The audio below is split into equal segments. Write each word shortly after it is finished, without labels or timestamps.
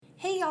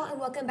y'all, and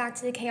welcome back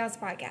to the Chaos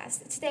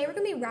Podcast. Today we're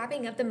going to be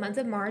wrapping up the month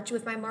of March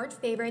with my March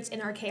favorites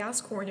in our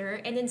Chaos Corner,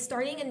 and then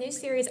starting a new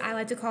series I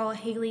like to call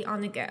Haylee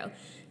on the Go.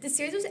 The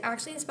series was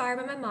actually inspired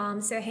by my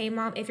mom, so hey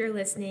mom if you're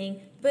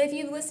listening. But if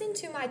you've listened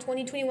to my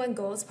 2021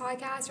 goals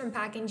podcast from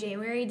back in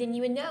January, then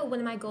you would know one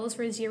of my goals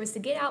for this year was to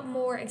get out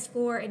more,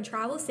 explore, and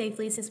travel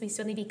safely since we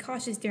still need to be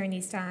cautious during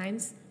these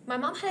times. My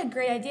mom had a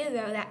great idea,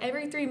 though, that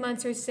every 3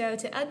 months or so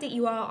to update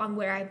you all on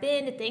where I've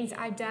been, the things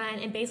I've done,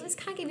 and basically just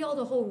kind of give you all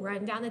the whole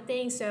rundown of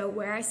things. So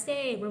where I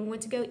stayed, where we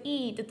went to go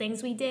eat, the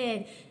things we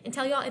did, and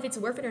tell y'all if it's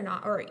worth it or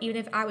not, or even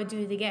if I would do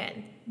it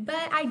again.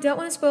 But I don't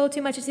want to spoil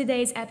too much of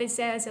today's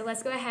episode, so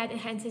let's go ahead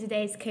and head into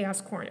today's Chaos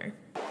Corner.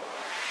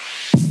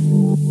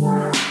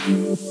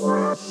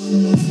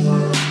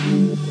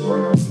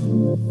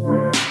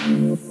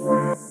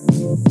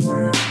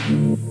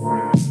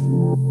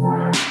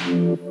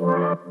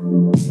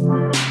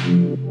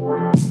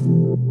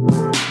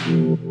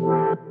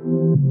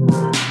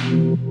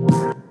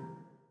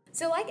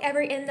 So like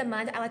every end of the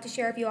month, I like to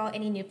share with you all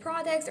any new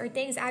products or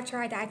things I've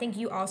tried that I think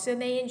you also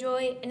may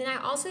enjoy. And then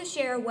I also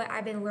share what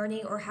I've been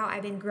learning or how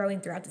I've been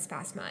growing throughout this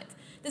past month.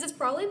 This has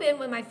probably been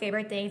one of my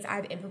favorite things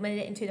I've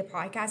implemented into the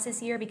podcast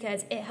this year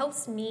because it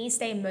helps me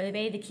stay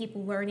motivated to keep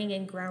learning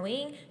and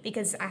growing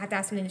because I have to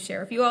have something to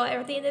share with you all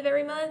at the end of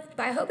every month.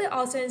 But I hope it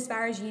also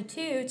inspires you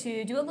too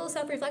to do a little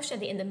self-reflection at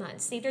the end of the month.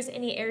 See if there's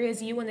any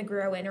areas you want to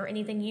grow in or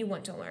anything you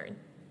want to learn.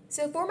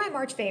 So for my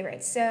March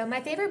favorites, so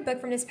my favorite book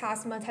from this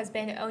past month has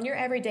been Own Your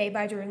Everyday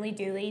by Jordan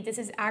Dooley. This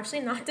is actually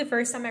not the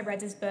first time I've read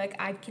this book.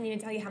 I can't even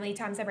tell you how many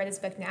times I've read this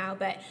book now,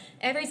 but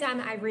every time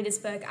I read this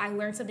book, I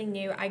learn something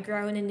new, I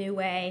grow in a new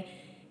way,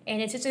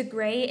 and it's just a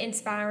great,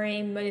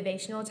 inspiring,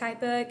 motivational type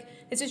book.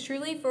 This is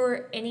truly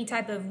for any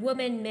type of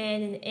woman,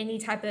 men, and any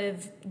type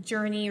of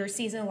journey or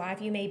season of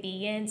life you may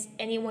be in.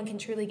 Anyone can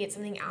truly get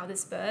something out of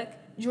this book.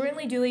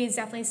 Jordan Dooley is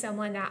definitely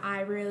someone that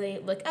I really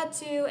look up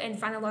to and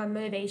find a lot of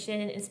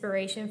motivation and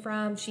inspiration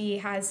from. She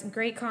has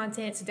great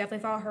content, so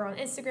definitely follow her on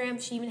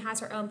Instagram. She even has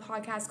her own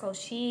podcast called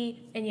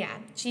She. And yeah,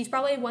 she's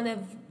probably one of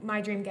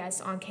my dream guests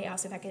on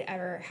Chaos if I could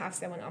ever have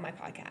someone on my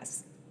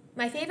podcast.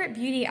 My favorite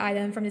beauty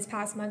item from this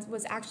past month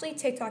was actually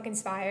TikTok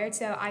inspired.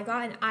 So I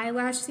got an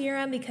eyelash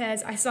serum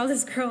because I saw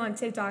this girl on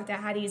TikTok that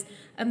had these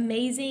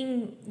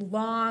amazing,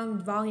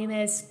 long,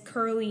 voluminous,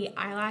 curly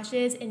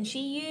eyelashes, and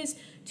she used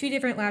 2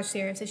 different lash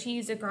serums. So she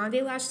used a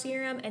Grande Lash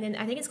Serum, and then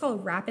I think it's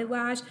called Rapid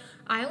Lash.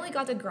 I only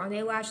got the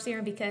Grande Lash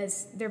Serum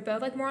because they're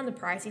both like more on the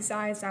pricey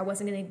side, so I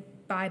wasn't going to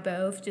buy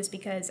both just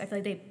because I feel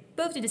like they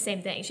both do the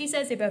same thing. She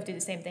says they both do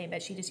the same thing,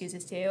 but she just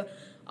uses 2.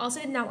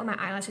 Also did not want my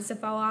eyelashes to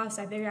fall off,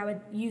 so I figured I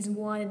would use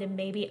one and then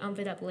maybe ump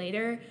it up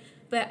later.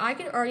 But I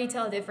could already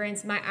tell a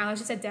difference. My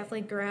eyelashes have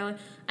definitely grown.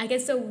 I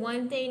guess the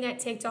one thing that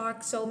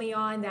TikTok sold me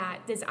on that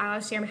this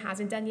eyelash serum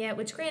hasn't done yet,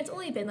 which granted it's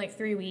only been like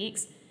 3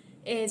 weeks,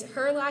 is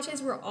her lashes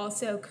were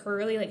also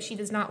curly. Like, she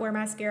does not wear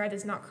mascara,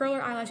 does not curl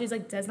her eyelashes,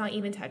 like does not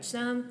even touch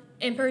them.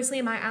 And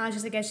personally, my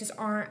eyelashes, I guess, just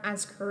aren't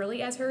as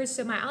curly as hers.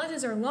 So my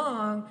eyelashes are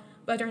long,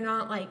 but they're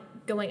not like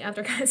going up,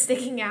 they're kind of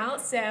sticking out.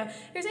 So if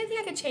there's anything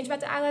I could change about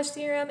the eyelash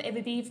serum, it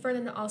would be for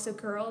them to also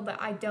curl, but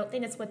I don't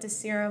think that's what the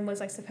serum was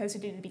like supposed to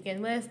do to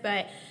begin with.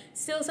 But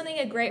still something,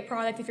 a great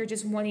product if you're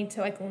just wanting to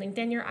like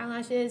lengthen your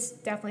eyelashes,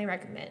 definitely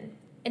recommend.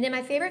 And then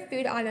my favorite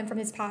food item from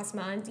this past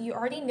month, you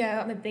already know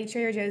I'm a big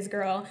Trader Joe's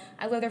girl.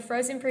 I love their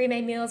frozen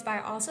pre-made meals, but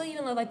I also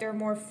even love like they're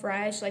more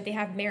fresh, like they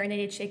have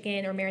marinated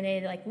chicken or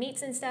marinated like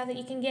meats and stuff that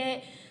you can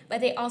get. But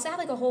they also have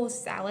like a whole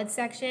salad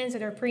section, so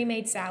they're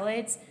pre-made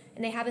salads.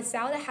 And they have a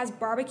salad that has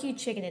barbecue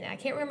chicken in it. I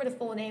can't remember the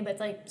full name, but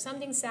it's like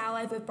something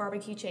salad with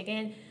barbecue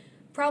chicken.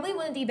 Probably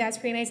one of the best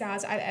pre-made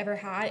salads I've ever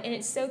had, and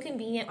it's so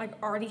convenient, like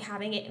already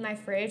having it in my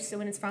fridge, so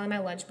when it's finally my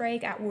lunch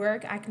break at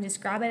work, I can just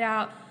grab it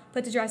out,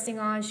 put the dressing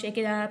on, shake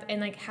it up,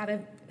 and like have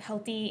a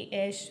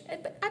healthy-ish, I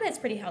bet it's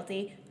pretty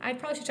healthy. I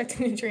probably should check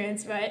the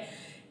nutrients, but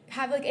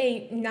have like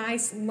a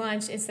nice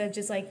lunch instead of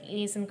just like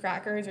eating some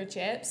crackers or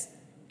chips.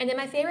 And then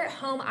my favorite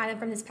home item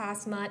from this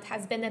past month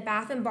has been the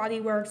Bath &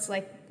 Body Works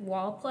like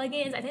wall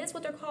plugins. I think that's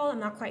what they're called. I'm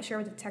not quite sure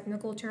what the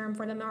technical term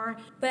for them are.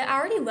 But I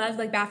already loved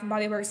like Bath &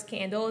 Body Works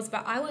candles,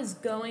 but I was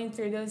going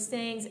through those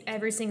things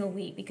every single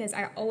week because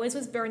I always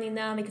was burning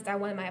them because I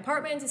wanted my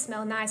apartment to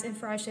smell nice and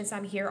fresh since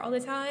I'm here all the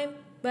time.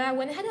 But I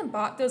went ahead and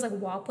bought those like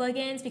wall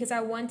plugins because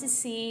I wanted to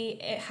see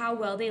how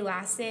well they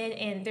lasted,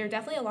 and they're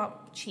definitely a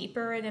lot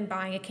cheaper than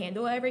buying a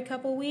candle every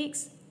couple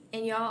weeks.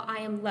 And y'all, I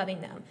am loving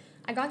them.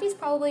 I got these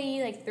probably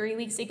like 3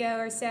 weeks ago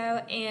or so,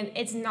 and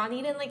it's not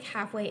even like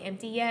halfway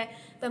empty yet,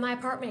 but my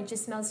apartment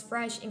just smells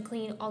fresh and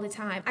clean all the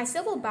time. I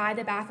still will buy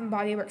the Bath &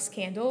 Body Works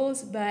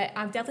candles, but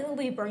I definitely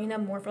will be burning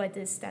them more for like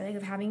the aesthetic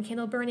of having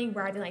candle burning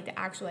rather than like the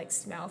actual like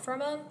smell from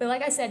them. But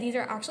like I said, these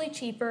are actually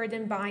cheaper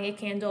than buying a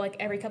candle like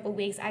every couple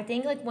weeks. I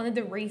think like one of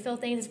the refill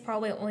things is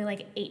probably only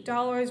like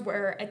 $8,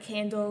 where a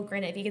candle,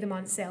 granted if you get them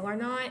on sale or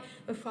not,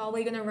 is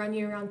probably gonna run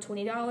you around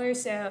 $20.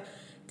 So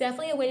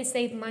definitely a way to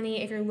save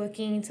money if you're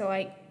looking to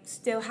like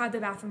still have the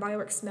Bath & Body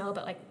Works smell,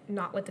 but like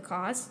not with the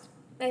cost.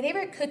 My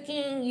favorite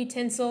cooking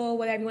utensil,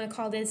 whatever you want to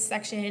call this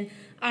section,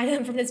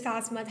 item from this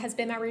past month has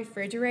been my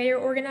refrigerator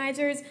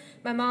organizers.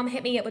 My mom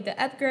hit me up with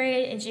the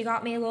upgrade, and she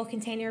got me a little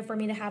container for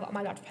me to have all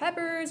my Dr.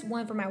 Peppers,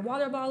 one for my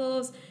water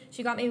bottles.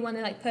 She got me one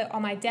to like put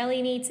all my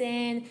deli meats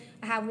in.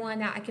 I have one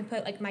that I can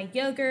put like my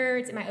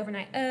yogurts and my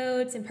overnight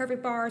oats and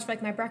perfect bars for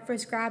like my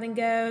breakfast grab and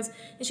goes.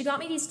 And she got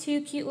me these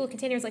two cute little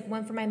containers, like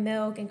one for my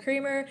milk and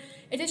creamer.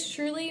 It just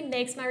truly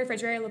makes my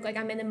refrigerator look like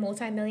I'm in a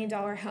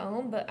multi-million-dollar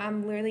home, but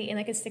I'm literally in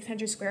like a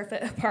 600 square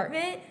foot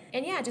apartment.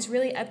 And yeah, just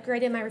really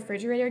upgraded my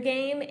refrigerator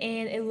game,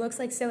 and it looks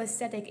like so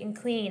aesthetic and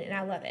clean, and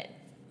I love it.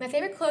 My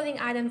favorite clothing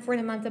item for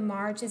the month of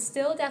March has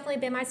still definitely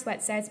been my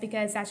sweat sets,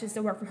 because that's just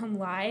the work from home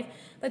life.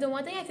 But the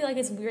one thing I feel like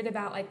is weird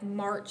about like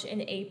March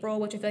and April,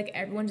 which I feel like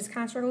everyone just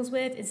kind of struggles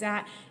with, is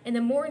that in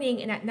the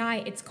morning and at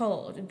night it's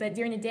cold, but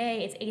during the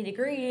day it's 80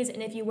 degrees,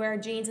 and if you wear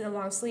jeans and a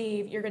long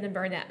sleeve, you're going to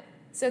burn up.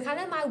 So kind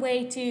of my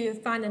way to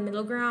find the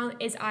middle ground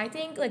is, I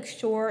think like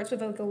shorts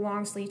with like a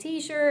long sleeve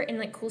t-shirt and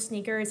like cool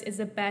sneakers is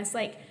the best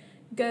like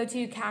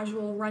go-to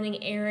casual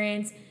running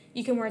errands.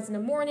 You can wear it in the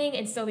morning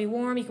and still be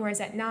warm. You can wear it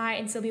at night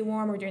and still be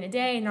warm, or during the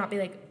day and not be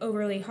like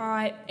overly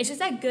hot. It's just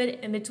that good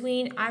in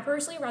between. I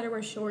personally rather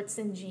wear shorts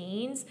than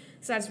jeans,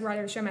 so I'd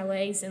rather show my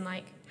legs and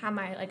like have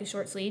my like a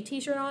short sleeve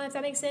t-shirt on, if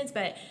that makes sense.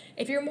 But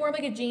if you're more of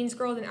like a jeans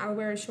girl, then I would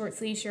wear a short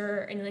sleeve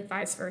shirt, and like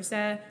vice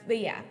versa. But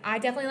yeah, I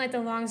definitely like the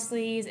long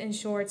sleeves and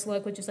shorts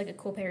look with just like a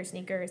cool pair of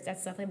sneakers.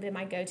 That's definitely been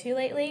my go-to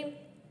lately.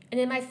 And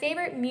then my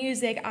favorite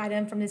music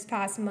item from this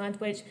past month,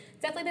 which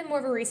definitely been more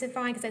of a recent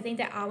find because I think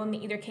that album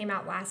either came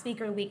out last week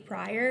or the week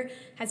prior,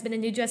 has been the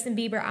new Justin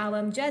Bieber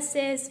album,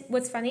 Justice.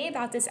 What's funny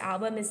about this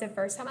album is the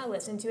first time I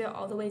listened to it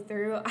all the way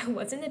through, I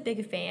wasn't a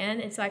big fan,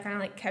 and so I kind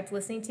of like kept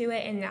listening to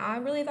it, and now I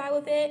really vibe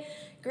with it.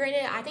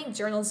 Granted, I think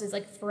Journals is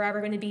like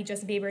forever going to be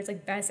Justin Bieber's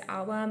like best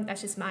album.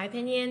 That's just my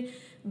opinion.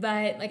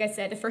 But like I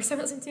said, the first time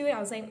I listened to it, I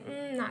was like,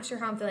 not sure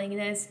how I'm feeling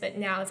this, but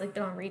now it's like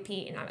been on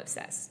repeat and I'm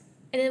obsessed.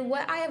 And then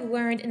what I have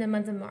learned in the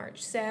month of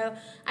March. So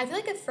I feel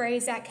like a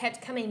phrase that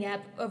kept coming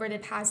up over the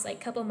past like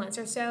couple months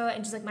or so,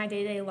 and just like my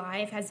day-to-day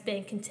life, has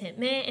been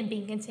contentment and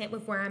being content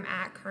with where I'm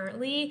at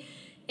currently.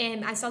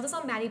 And I saw this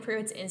on Maddie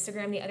Pruitt's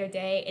Instagram the other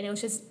day, and it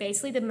was just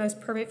basically the most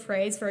perfect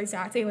phrase for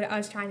exactly what I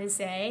was trying to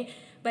say.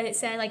 But it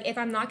said, like, if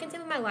I'm not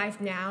content with my life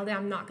now, then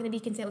I'm not going to be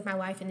content with my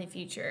life in the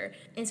future.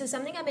 And so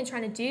something I've been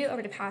trying to do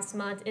over the past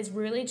month is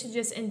really to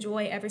just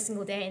enjoy every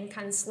single day and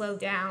kind of slow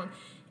down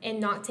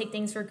and not take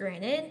things for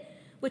granted,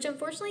 which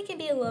unfortunately can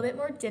be a little bit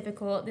more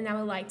difficult than I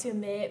would like to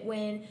admit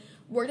when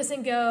work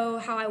doesn't go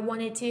how I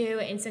want it to,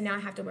 and so now I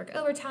have to work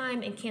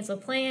overtime and cancel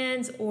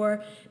plans.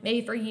 Or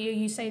maybe for you,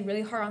 you studied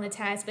really hard on the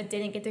test but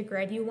didn't get the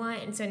grade you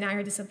want, and so now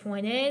you're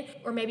disappointed.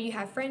 Or maybe you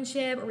have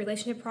friendship or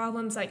relationship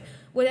problems, like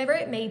whatever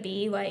it may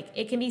be. Like,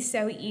 it can be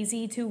so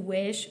easy to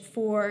wish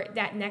for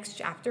that next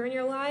chapter in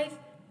your life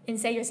and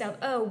say to yourself,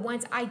 oh,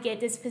 once I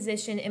get this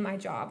position in my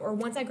job, or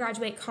once I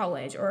graduate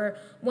college, or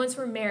once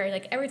we're married,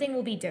 like everything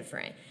will be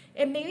different.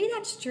 And maybe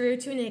that's true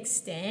to an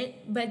extent,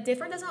 but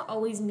different doesn't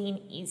always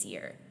mean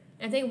easier.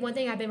 I think one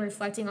thing I've been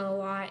reflecting on a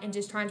lot and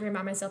just trying to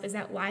remind myself is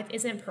that life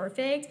isn't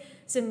perfect.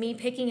 So me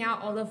picking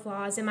out all the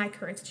flaws in my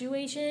current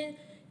situation,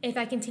 if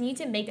I continue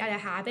to make that a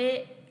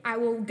habit, I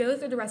will go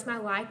through the rest of my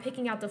life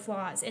picking out the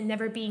flaws and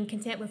never being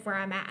content with where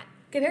I'm at.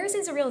 Comparison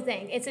is a real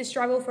thing. It's a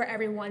struggle for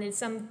everyone in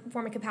some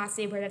form of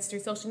capacity, whether that's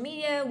through social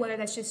media, whether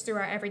that's just through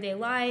our everyday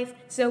life.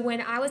 So when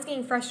I was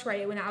getting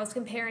frustrated, when I was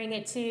comparing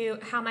it to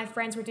how my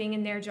friends were doing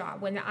in their job,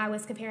 when I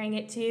was comparing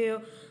it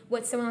to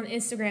what someone on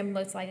Instagram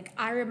looks like,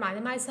 I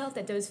reminded myself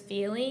that those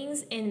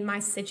feelings in my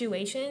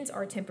situations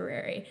are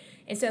temporary.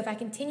 And so if I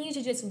continue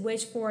to just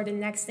wish for the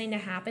next thing to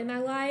happen in my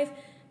life,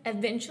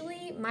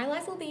 eventually my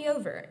life will be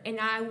over, and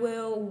I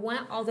will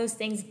want all those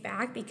things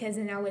back, because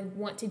then I would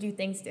want to do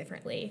things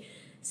differently.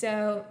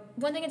 So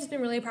one thing I've just been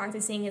really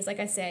practicing is,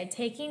 like I said,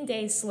 taking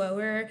days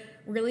slower,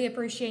 really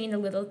appreciating the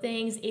little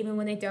things even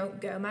when they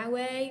don't go my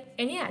way.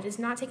 And yeah, just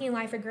not taking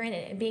life for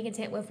granted and being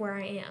content with where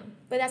I am.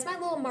 But that's my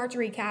little March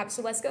recap.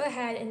 So let's go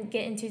ahead and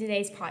get into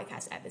today's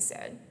podcast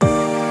episode.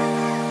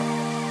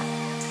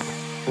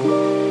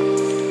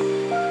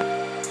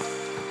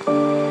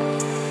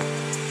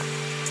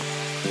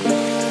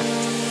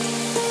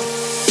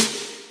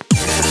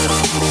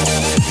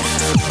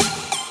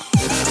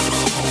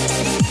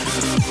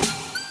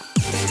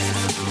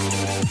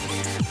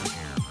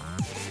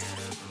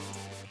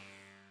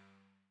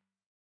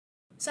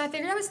 So I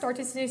figured I would start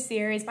this new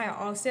series by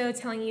also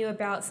telling you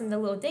about some of the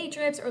little day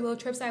trips or little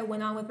trips I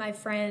went on with my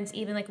friends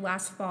even like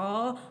last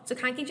fall. So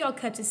kind of keep y'all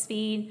up to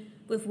speed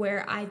with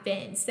where I've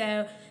been.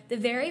 So the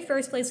very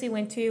first place we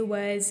went to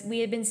was, we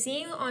had been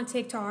seeing on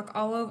TikTok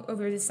all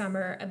over the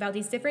summer about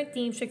these different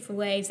themed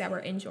Chick-fil-A's that were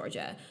in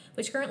Georgia,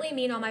 which currently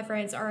me and all my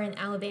friends are in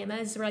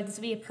Alabama. So we're like, this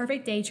would be a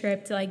perfect day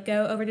trip to like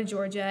go over to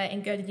Georgia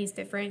and go to these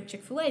different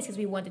Chick-fil-A's because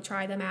we wanted to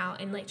try them out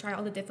and like try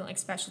all the different like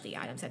specialty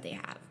items that they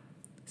have.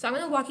 So I'm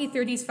going to walk you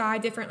through these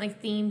 5 different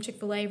like themed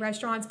Chick-fil-A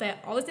restaurants, but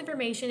all this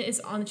information is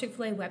on the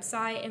Chick-fil-A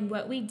website. And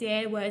what we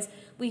did was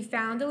we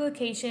found the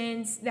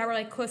locations that were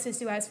like closest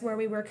to us where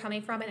we were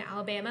coming from in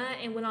Alabama,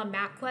 and went on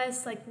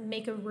MapQuest, like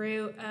make a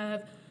route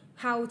of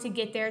how to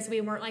get there so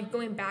we weren't like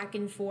going back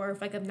and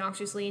forth like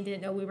obnoxiously and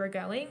didn't know we were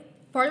going.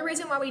 Part of the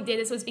reason why we did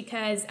this was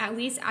because, at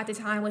least at the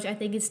time, which I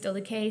think is still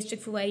the case,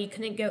 Chick-fil-A, you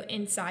couldn't go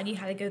inside, you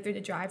had to go through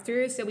the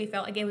drive-thru, so we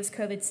felt like it was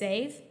COVID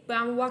safe. But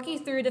I'm walking you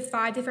through the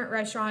 5 different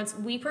restaurants.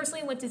 We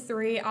personally went to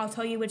 3. I'll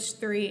tell you which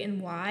 3 and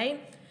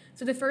why.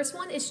 So the first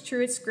one is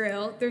Truett's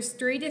Grill. There's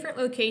 3 different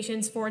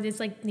locations for this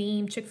like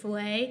themed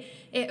Chick-fil-A.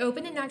 It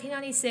opened in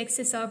 1996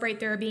 to celebrate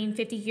there being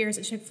 50 years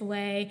at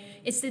Chick-fil-A.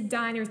 It's the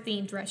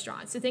diner-themed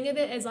restaurant. So think of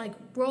it as like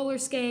roller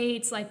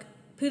skates, like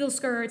poodle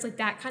skirts, like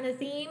that kind of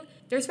theme.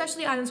 Their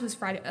specialty items was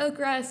fried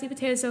okra, sweet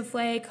potato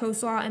souffle,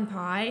 coleslaw, and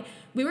pie.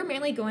 We were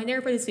mainly going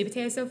there for the sweet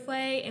potato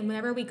souffle, and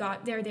whenever we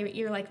got there, they were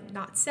either like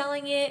not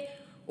selling it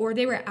or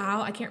they were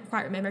out. I can't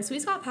quite remember. So we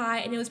just got pie,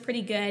 and it was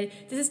pretty good.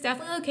 This is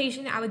definitely a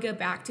location I would go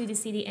back to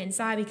see the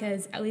inside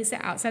because at least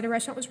the outside of the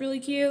restaurant was really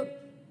cute.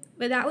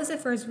 But that was the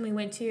first one we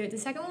went to. The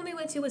second one we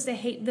went to was the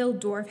Hateville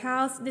Dwarf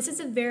House. This is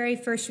the very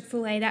first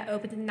Chick-fil-A that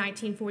opened in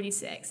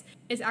 1946.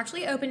 It's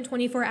actually open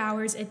 24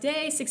 hours a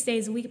day, 6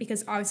 days a week,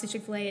 because obviously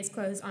Chick-fil-A is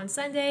closed on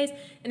Sundays,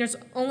 and there's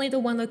only the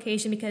one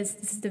location because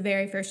this is the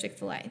very first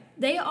Chick-fil-A.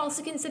 They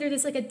also consider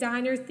this like a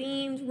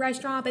diner-themed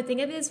restaurant, but think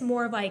of it as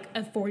more of like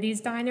a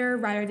 40s diner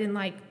rather than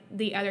like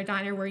the other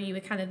diner where you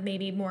would kind of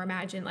maybe more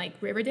imagine like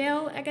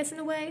Riverdale, I guess, in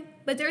a way.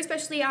 But their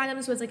specialty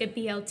items was like a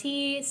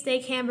BLT,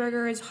 steak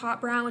hamburgers,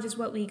 hot brown, which is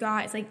what we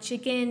got. It's like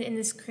chicken in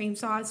this cream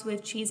sauce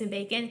with cheese and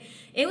bacon.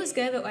 It was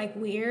good, but like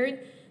weird.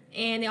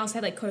 And they also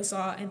had like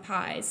coleslaw and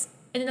pies.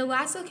 And then the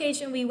last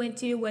location we went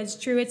to was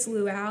Truett's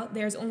Luau.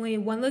 There's only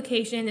one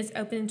location. It's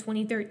opened in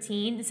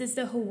 2013. This is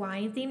the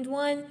Hawaiian themed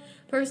one.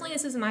 Personally,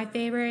 this is my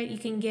favorite. You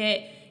can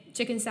get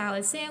chicken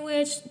salad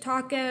sandwich,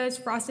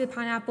 tacos, frosted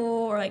pineapple,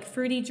 or like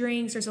fruity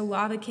drinks. There's a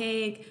lava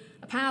cake,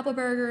 a pineapple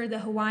burger, the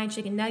Hawaiian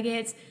chicken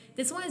nuggets.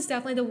 This one is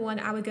definitely the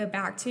one I would go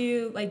back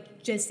to,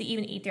 like just to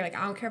even eat there. Like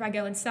I don't care if I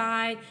go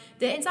inside.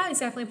 The inside is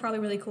definitely probably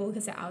really cool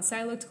because the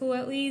outside looked cool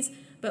at least.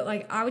 But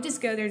like I would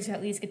just go there to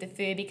at least get the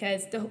food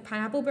because the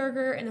pineapple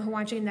burger and the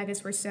Hawaiian chicken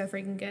nuggets were so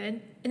freaking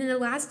good. And then the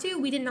last 2,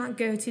 we did not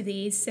go to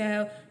these.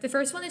 So the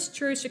first one is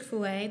Truett's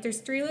Chick-fil-A.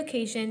 There's 3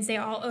 locations. They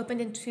all opened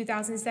in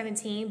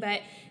 2017, but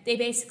they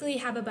basically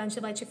have a bunch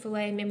of like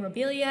Chick-fil-A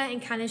memorabilia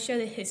and kind of show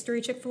the history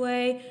of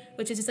Chick-fil-A,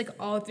 which is just like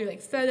all through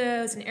like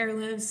photos and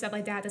heirlooms, stuff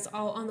like that. That's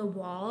all on the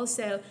wall.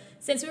 So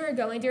since we were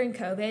going during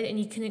COVID and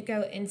you couldn't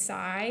go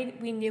inside,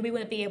 we knew we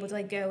wouldn't be able to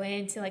like go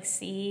in to like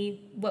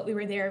see what we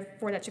were there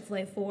for that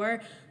Chick-fil-A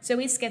for. So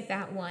we skipped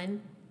that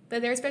one.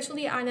 But their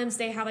specialty items,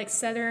 they have like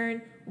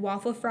Southern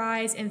waffle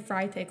fries and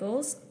fried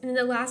pickles. And then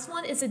the last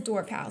one is the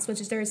Dwarf House, which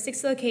is there are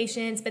 6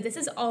 locations, but this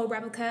is all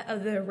replica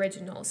of the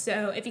original.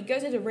 So if you go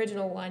to the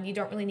original one, you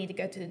don't really need to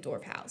go to the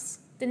Dwarf House.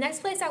 The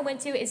next place I went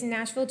to is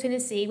Nashville,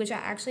 Tennessee, which I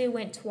actually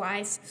went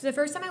twice. So the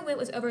first time I went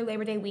was over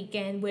Labor Day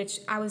weekend, which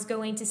I was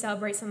going to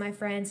celebrate some of my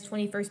friends'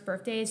 21st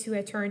birthdays who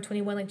had turned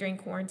 21 like during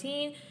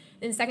quarantine.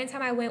 And the second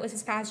time I went was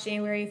this past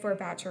January for a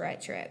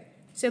bachelorette trip.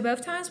 So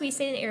both times we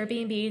stayed in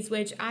Airbnbs,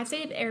 which I've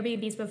stayed in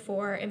Airbnbs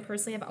before, and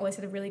personally I've always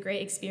had a really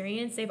great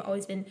experience. They've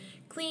always been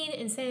clean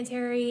and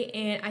sanitary,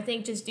 and I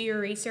think just do your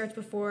research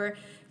before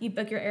you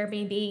book your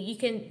Airbnb. You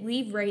can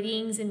leave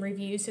ratings and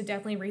reviews, so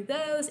definitely read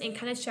those and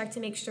kind of check to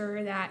make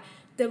sure that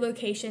the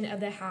location of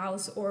the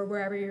house or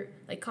wherever you're,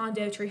 like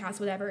condo, tree house,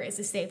 whatever, is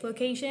a safe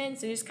location.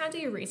 So just kind of do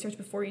your research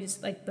before you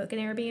just like book an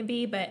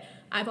Airbnb, but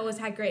I've always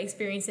had great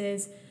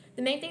experiences.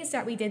 The main things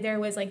that we did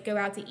there was like go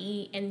out to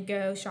eat and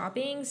go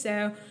shopping.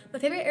 So my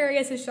favorite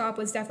areas to shop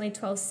was definitely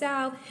 12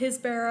 South,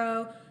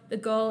 Hillsborough, the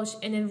Gulch,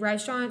 and then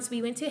restaurants.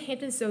 We went to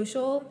Hampton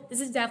Social. This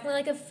is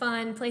definitely like a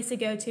fun place to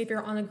go to if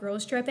you're on a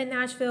girls trip in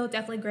Nashville.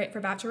 Definitely great for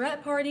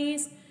bachelorette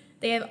parties.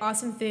 They have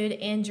awesome food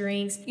and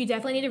drinks. You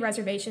definitely need a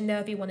reservation though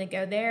if you want to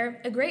go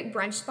there. A great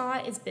brunch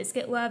spot is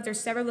Biscuit Love. There's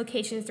several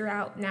locations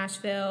throughout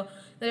Nashville.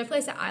 Another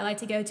place that I like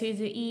to go to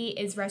eat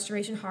is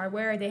Restoration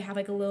Hardware. They have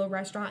like a little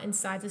restaurant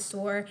inside the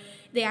store.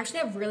 They actually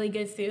have really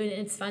good food,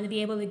 and it's fun to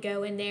be able to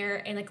go in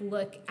there and like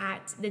look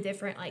at the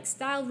different like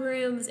styled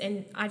rooms,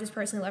 and I just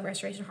personally love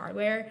Restoration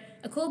Hardware.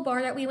 A cool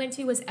bar that we went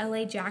to was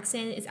LA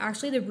Jackson. It's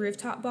actually the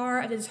rooftop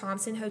bar of the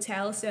Thompson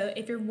Hotel. So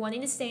if you're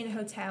wanting to stay in a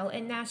hotel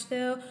in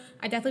Nashville,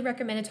 I definitely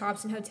recommend a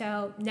Thompson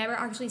Hotel. Never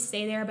actually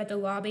stay there, but the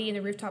lobby and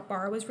the rooftop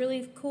bar was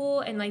really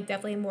cool and like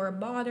definitely more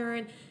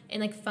modern and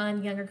like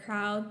fun, younger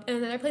crowd. And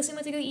another place we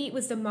went to go eat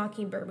was the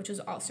Mockingbird, which was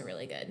also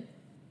really good.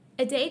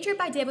 A day trip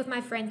I did with my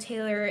friend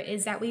Taylor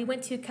is that we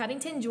went to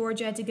Covington,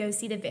 Georgia to go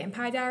see the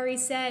Vampire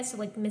Diaries set, so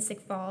like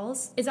Mystic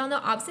Falls. It's on the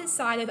opposite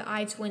side of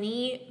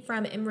I-20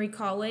 from Emory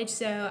College,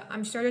 so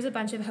I'm sure there's a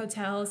bunch of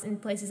hotels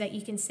and places that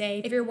you can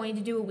stay if you're wanting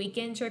to do a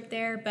weekend trip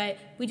there, but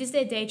we just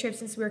did a day trip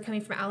since we were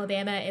coming from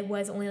Alabama. It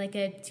was only like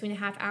a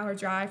 2.5 hour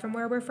drive from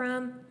where we're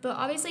from. But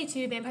obviously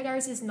too, Vampire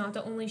Diaries is not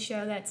the only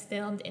show that's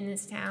filmed in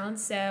this town,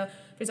 so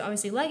there's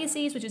obviously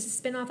Legacies, which is a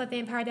spin-off of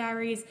Vampire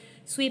Diaries,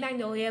 Sweet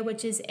Magnolia,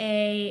 which is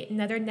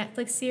another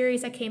Netflix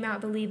series that came out, I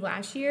believe,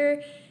 last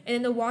year. And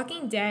in The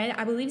Walking Dead,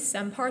 I believe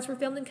some parts were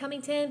filmed in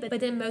Covington, but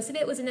then most of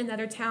it was in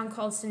another town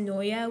called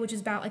Sonoya, which is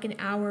about like an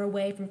hour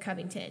away from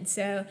Covington.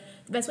 So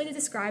the best way to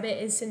describe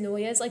it is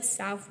Sonoya is like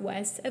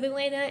southwest of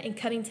Atlanta and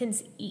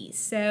Covington's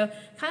east. So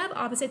kind of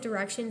opposite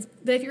directions.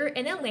 But if you're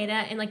in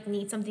Atlanta and like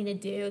need something to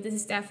do, this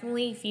is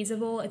definitely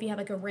feasible if you have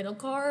like a rental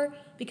car,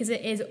 because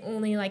it is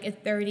only like a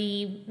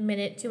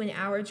 30-minute to an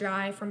hour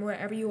drive from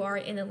wherever you are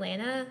in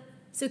Atlanta.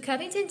 So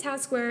Covington Town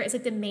Square is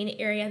like the main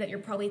area that you're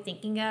probably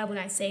thinking of when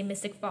I say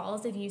Mystic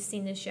Falls, if you've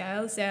seen the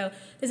show. So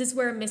this is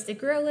where Mystic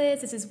Grill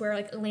is. This is where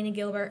like Elena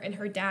Gilbert and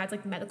her dad's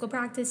like medical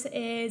practice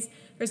is.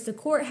 There's the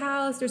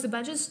courthouse. There's a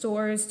bunch of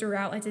stores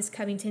throughout like this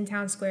Covington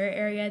Town Square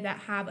area that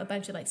have a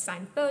bunch of like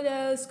signed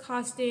photos,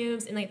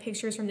 costumes, and like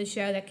pictures from the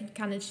show that can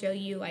kind of show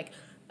you like,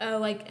 oh,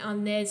 like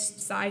on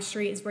this side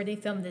street is where they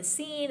filmed this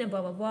scene and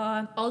blah, blah,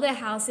 blah. All the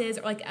houses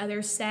or like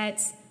other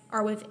sets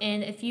are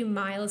within a few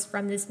miles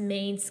from this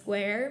main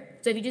square.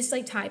 So if you just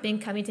like type in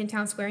Covington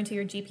Town Square into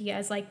your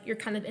GPS, like you're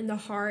kind of in the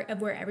heart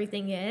of where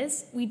everything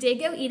is. We did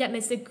go eat at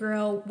Mystic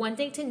Grill. One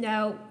thing to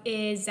note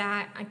is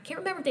that I can't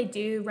remember if they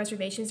do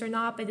reservations or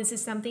not, but this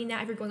is something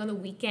that if you're going on the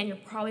weekend, you're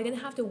probably gonna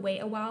have to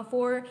wait a while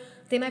for.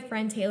 I think my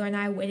friend Taylor and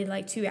I waited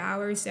like 2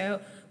 hours. So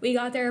we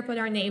got there, put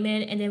our name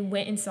in, and then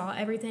went and saw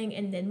everything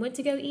and then went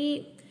to go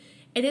eat.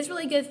 It is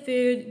really good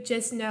food.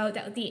 Just note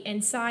that the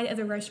inside of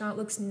the restaurant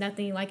looks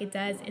nothing like it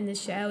does in the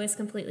show. It's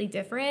completely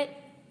different.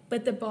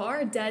 But the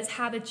bar does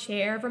have a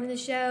chair from the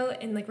show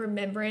in like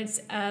remembrance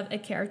of a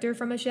character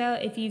from a show.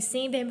 If you've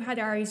seen Vampire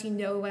Diaries, you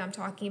know what I'm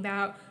talking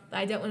about, but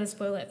I don't want to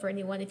spoil it for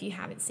anyone if you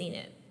haven't seen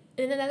it.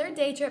 And another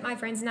day trip my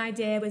friends and I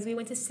did was we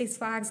went to Six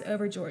Flags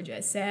over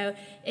Georgia. So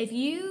if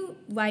you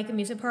like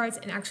amusement parks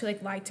and actually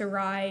like to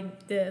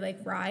ride the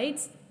like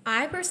rides,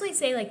 I personally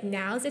say like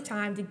now is the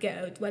time to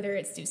go, whether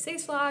it's to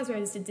Six Flags or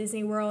it's to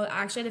Disney World. I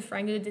actually had a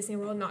friend go to Disney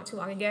World not too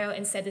long ago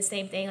and said the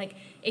same thing. Like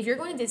if you're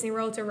going to Disney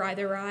World to ride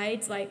the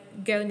rides,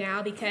 like go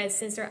now, because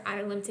since they're at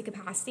a limited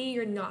capacity,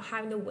 you're not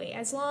having to wait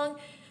as long.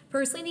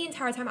 Personally, the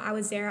entire time I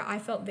was there, I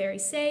felt very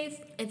safe.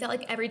 I felt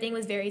like everything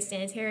was very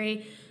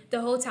sanitary. The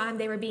whole time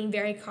they were being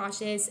very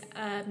cautious,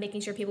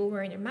 making sure people were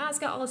wearing their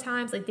mask at all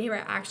times. Like they were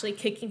actually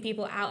kicking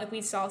people out if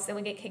we saw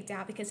someone get kicked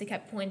out because they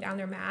kept pulling down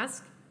their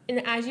mask.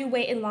 And as you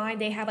wait in line,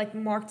 they have like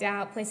marked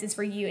out places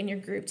for you and your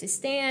group to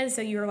stand.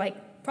 So you're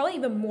like probably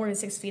even more than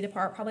 6 feet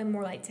apart, probably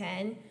more like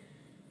 10.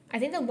 I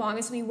think the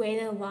longest we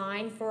waited in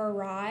line for a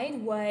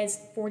ride was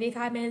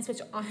 45 minutes, which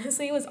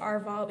honestly was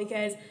our fault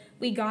because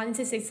we got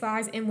into Six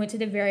Flags and went to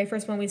the very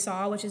first one we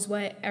saw, which is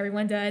what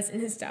everyone does.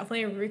 And it's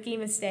definitely a rookie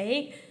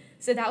mistake.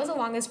 So that was the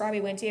longest ride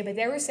we went to. But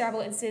there were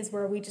several instances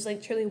where we just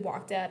like truly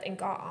walked up and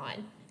got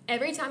on.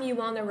 Every time you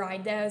went on the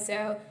ride though,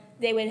 so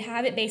they would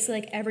have it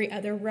basically like every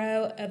other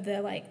row of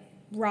the like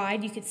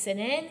ride you could sit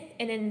in,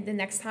 and then the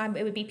next time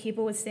it would be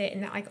people would sit in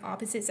that like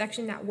opposite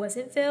section that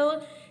wasn't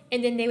filled,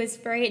 and then they would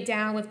spray it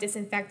down with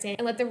disinfectant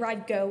and let the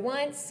ride go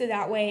once, so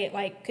that way it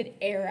like could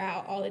air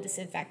out all the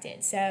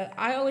disinfectant. So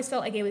I always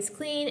felt like it was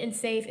clean and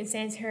safe and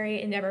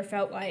sanitary and never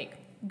felt like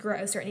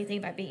gross or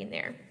anything by being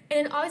there.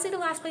 And then obviously the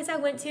last place I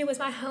went to was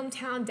my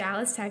hometown,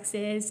 Dallas,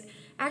 Texas.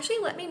 Actually,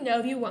 let me know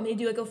if you want me to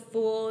do like a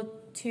full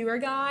tour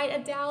guide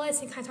of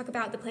Dallas and kind of talk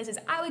about the places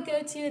I would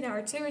go to that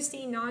are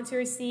touristy,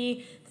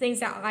 non-touristy, things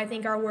that I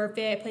think are worth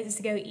it, places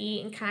to go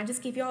eat, and kind of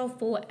just give y'all a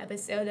full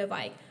episode of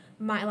like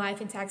my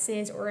life in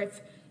Texas, or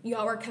if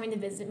y'all were coming to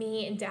visit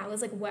me in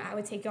Dallas, like what I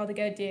would take y'all to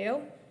go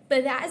do.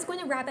 But that is going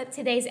to wrap up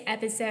today's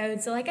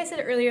episode. So like I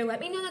said earlier, let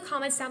me know in the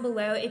comments down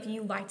below if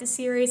you like the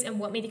series and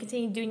want me to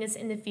continue doing this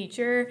in the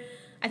future.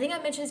 I think I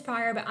mentioned this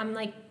prior, but I'm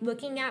like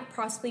looking at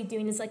possibly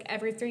doing this like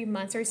every 3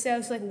 months or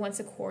so like once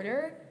a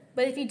quarter.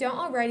 But if you don't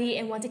already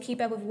and want to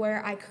keep up with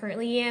where I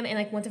currently am and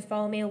like want to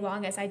follow me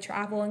along as I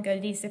travel and go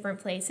to these different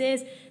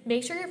places,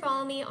 make sure you're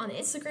following me on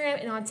Instagram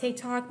and on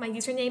TikTok. My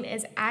username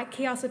is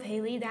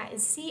 @chaoswithhaylee. That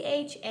is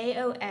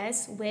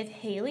CHAOS with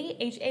Haylee,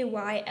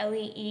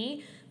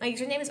 HAYLEE. My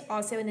username is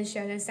also in the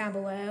show notes down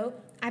below.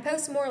 I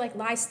post more like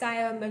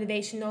lifestyle,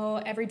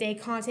 motivational, everyday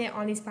content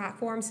on these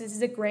platforms. So this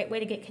is a great way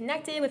to get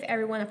connected with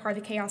everyone a part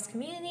of the Chaos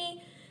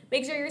community.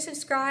 Make sure you're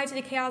subscribed to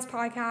the Chaos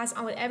Podcast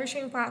on whatever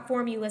streaming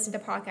platform you listen to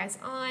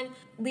podcasts on.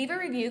 Leave a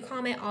review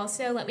comment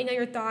also. Let me know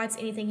your thoughts,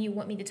 anything you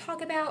want me to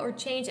talk about or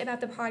change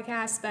about the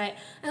podcast. But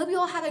I hope you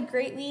all have a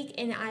great week,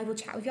 and I will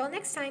chat with you all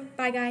next time.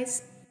 Bye,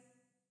 guys.